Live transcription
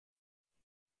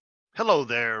Hello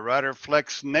there,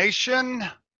 RiderFlex Nation.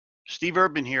 Steve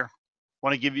Urban here.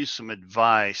 Want to give you some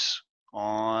advice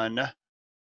on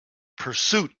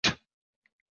pursuit.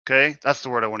 Okay, that's the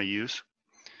word I want to use.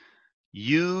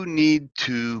 You need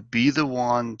to be the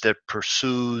one that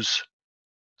pursues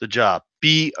the job.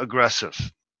 Be aggressive.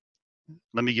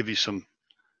 Let me give you some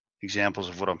examples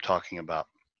of what I'm talking about.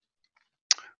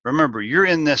 Remember, you're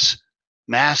in this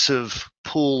massive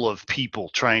pool of people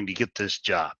trying to get this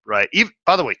job, right?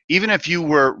 By the way, even if you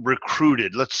were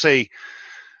recruited, let's say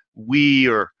we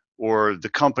or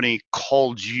the company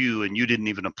called you and you didn't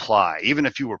even apply, even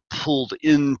if you were pulled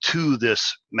into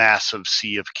this massive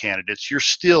sea of candidates, you're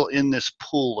still in this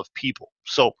pool of people.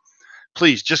 So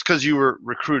please, just because you were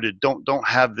recruited, don't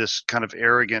have this kind of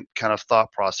arrogant kind of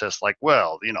thought process like,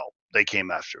 well, they came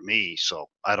after me, so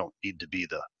I don't need to be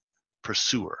the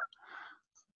pursuer.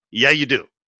 Yeah, you do.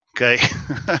 Okay.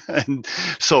 And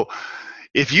so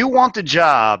if you want the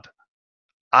job,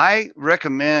 I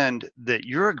recommend that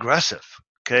you're aggressive.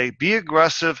 Okay, be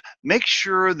aggressive. Make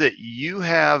sure that you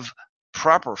have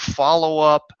proper follow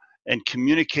up and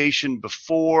communication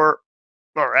before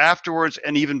or afterwards,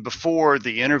 and even before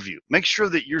the interview. Make sure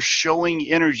that you're showing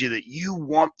energy that you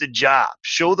want the job.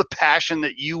 Show the passion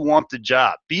that you want the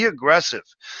job. Be aggressive.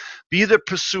 Be the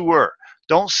pursuer.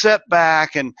 Don't sit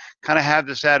back and kind of have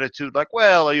this attitude like,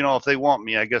 well, if they want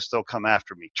me, I guess they'll come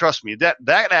after me. Trust me, that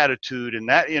attitude and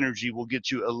that energy will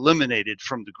get you eliminated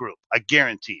from the group. I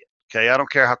guarantee it. Okay, I don't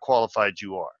care how qualified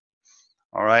you are.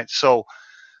 All right, so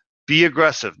be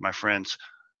aggressive, my friends.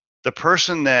 The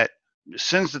person that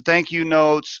sends the thank you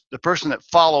notes, the person that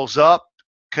follows up,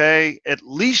 okay, at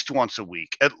least once a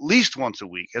week,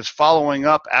 is following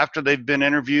up after they've been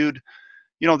interviewed.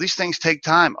 These things take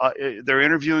time. They're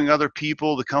interviewing other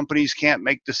people. The companies can't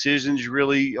make decisions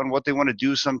really on what they want to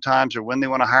do sometimes or when they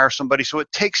want to hire somebody. So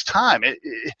it takes time.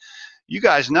 You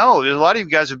guys know, a lot of you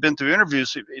guys have been through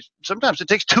interviews. Sometimes it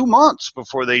takes 2 months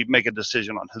before they make a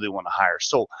decision on who they want to hire.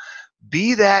 So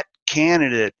be that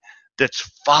candidate that's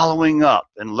following up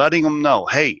and letting them know,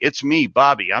 hey, it's me,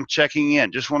 Bobby. I'm checking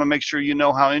in. Just want to make sure you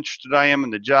know how interested I am in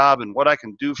the job and what I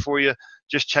can do for you.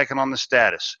 Just checking on the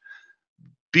status.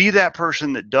 Be that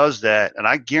person that does that, and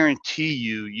I guarantee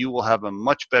you will have a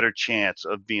much better chance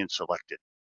of being selected,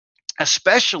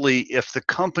 especially if the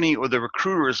company or the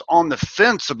recruiter is on the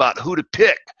fence about who to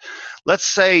pick. Let's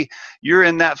say you're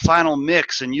in that final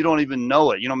mix and you don't even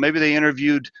know it. Maybe they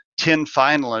interviewed 10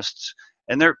 finalists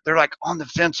and they're like on the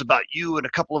fence about you and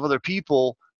a couple of other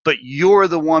people, but you're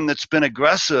the one that's been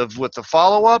aggressive with the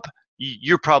follow-up.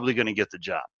 You're probably going to get the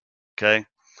job. Okay,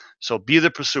 so be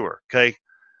the pursuer. Okay,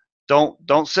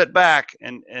 don't sit back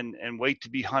and wait to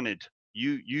be hunted.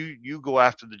 You go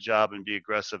after the job and be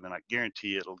aggressive, and I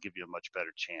guarantee it'll give you a much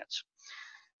better chance.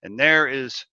 And there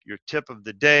is your tip of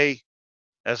the day.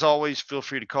 As always, feel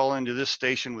free to call into this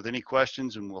station with any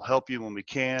questions, and we'll help you when we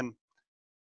can.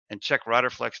 And check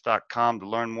riderflex.com to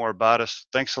learn more about us.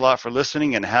 Thanks a lot for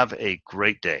listening, and have a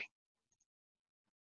great day.